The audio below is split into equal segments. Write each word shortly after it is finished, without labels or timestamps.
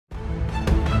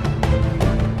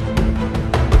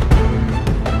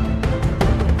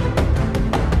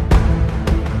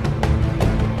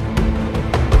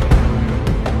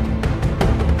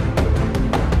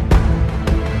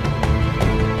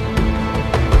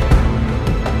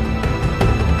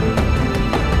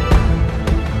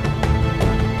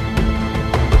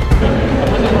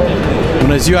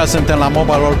ziua, suntem la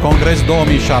Mobile World Congress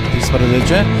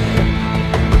 2017.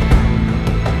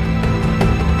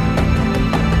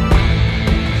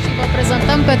 Și vă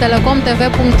prezentăm pe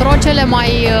telecomtv.ro cele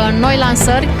mai noi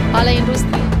lansări ale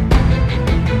industriei.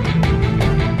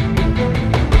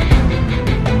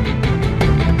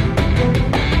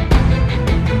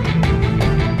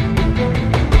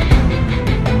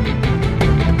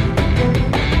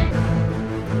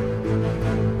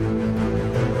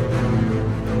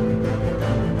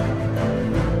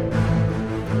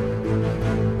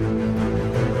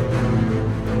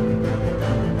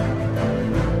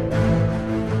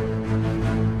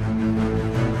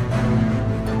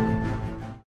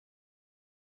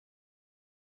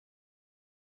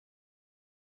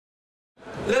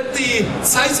 Let the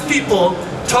Zeiss people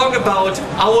talk about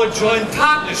our joint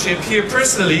partnership here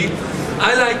personally.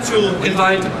 I like to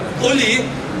invite Ulrich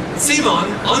Simon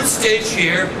on stage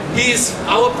here. He is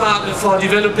our partner for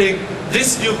developing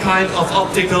this new kind of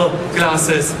optical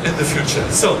glasses in the future.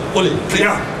 So, Ulrich, please.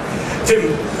 Yeah, Tim,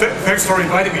 thanks for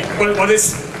inviting me. Well, what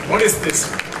is this?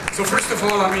 So first of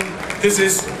all, I mean, this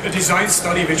is a design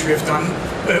study which we have done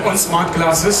on smart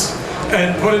glasses.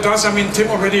 And what it does, I mean, Tim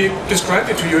already described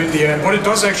it to you in the end. What it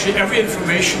does actually, every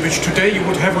information which today you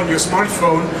would have on your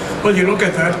smartphone, well, you look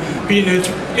at that, being it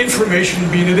information,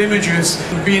 being it images,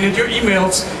 being it your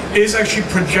emails, is actually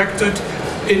projected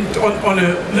on a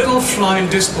little flying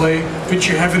display which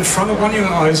you have in front of one of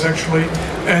your eyes actually.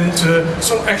 And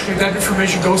so actually that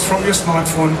information goes from your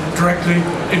smartphone directly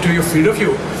into your field of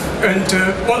view. And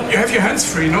well, you have your hands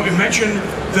free. Now imagine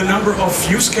the number of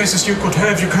use cases you could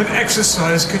have. You can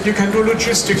exercise, you can do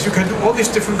logistics, you can do all these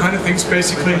different kind of things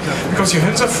basically, because your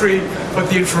hands are free, but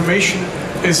the information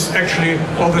is actually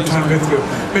all the time with you.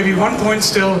 Maybe one point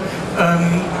still,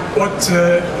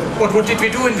 what did we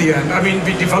do in the end? I mean,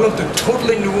 we developed a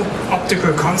totally new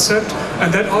optical concept,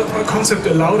 and that concept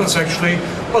allowed us actually,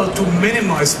 well, to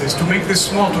minimize this, to make this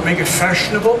small, to make it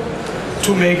fashionable,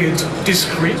 to make it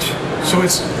discreet, so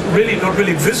it's really not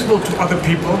really visible to other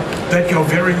people that you're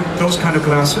wearing those kind of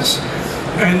glasses.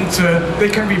 And they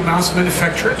can be mass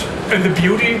manufactured. And the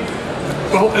beauty,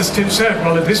 well, as Tim said,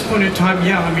 well, at this point in time,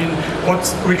 yeah, I mean,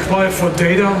 what's required for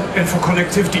data and for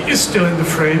connectivity is still in the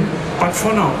frame, but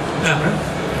for now. Yeah. Right?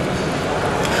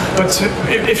 But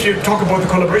if you talk about the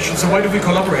collaboration, so why do we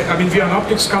collaborate? I mean, we are an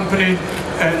optics company,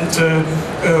 and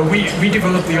we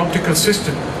develop the optical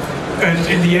system. And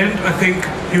in the end, I think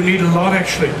you need a lot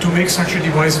actually to make such a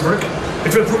device work.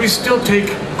 It will probably still take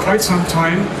quite some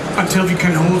time until we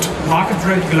can hold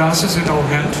market-ready glasses in our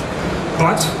hand.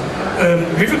 But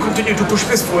we will continue to push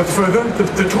this further.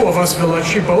 The two of us will,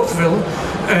 actually both will.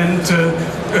 And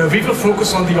we will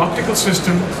focus on the optical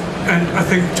system. And I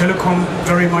think Telekom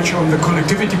very much on the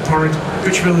connectivity part,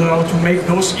 which will allow to make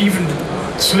those even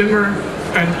slimmer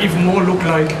and even more look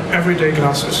like everyday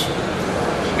glasses.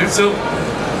 Yeah. So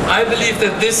I believe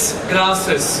that these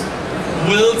glasses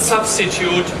will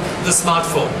substitute the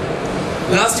smartphone.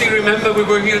 Last year, remember, we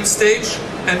were here on stage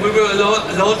and we were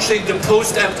launching the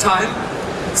post-app time.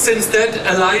 Since that,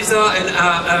 Eliza and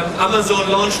Amazon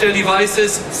launched their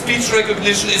devices. Speech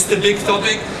recognition is the big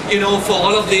topic, you know, for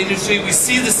all of the industry. We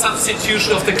see the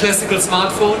substitution of the classical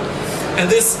smartphone, and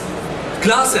these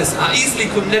glasses are easily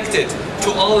connected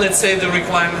to all, let's say, the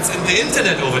requirements in the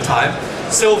internet over time.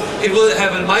 So it will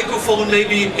have a microphone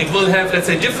maybe, it will have, let's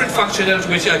say, different functionality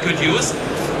which I could use.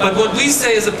 But what we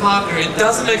say as a partner, it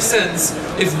doesn't make sense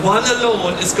if one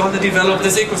alone is going to develop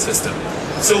this ecosystem.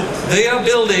 So they are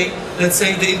building, let's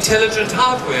say, the intelligent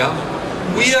hardware.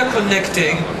 We are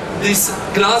connecting these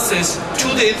glasses to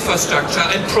the infrastructure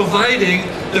and providing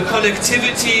the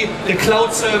connectivity, the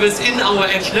cloud service in our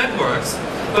edge networks.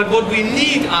 But what we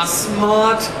need are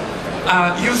smart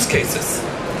use cases.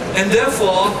 And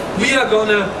therefore, we are going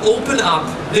to open up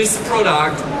this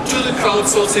product to the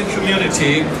crowdsourcing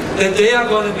community, that they are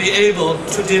going to be able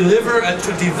to deliver and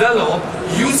to develop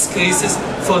use cases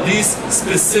for these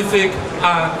specific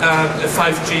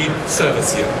 5G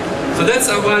service here. So that's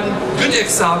one good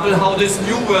example how this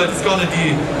new world is going to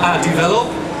be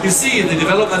developed. You see, the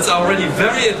developments are already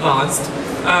very advanced.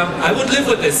 I would live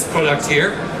with this product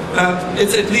here.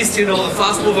 It's at least, you know, a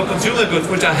fast mover consumer goods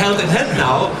which are held in hand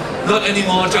now, not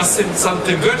anymore just in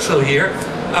something virtual here.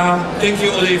 Thank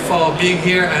you, Uli, for being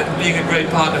here and being a great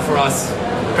partner for us.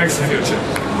 Thanks for the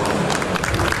future.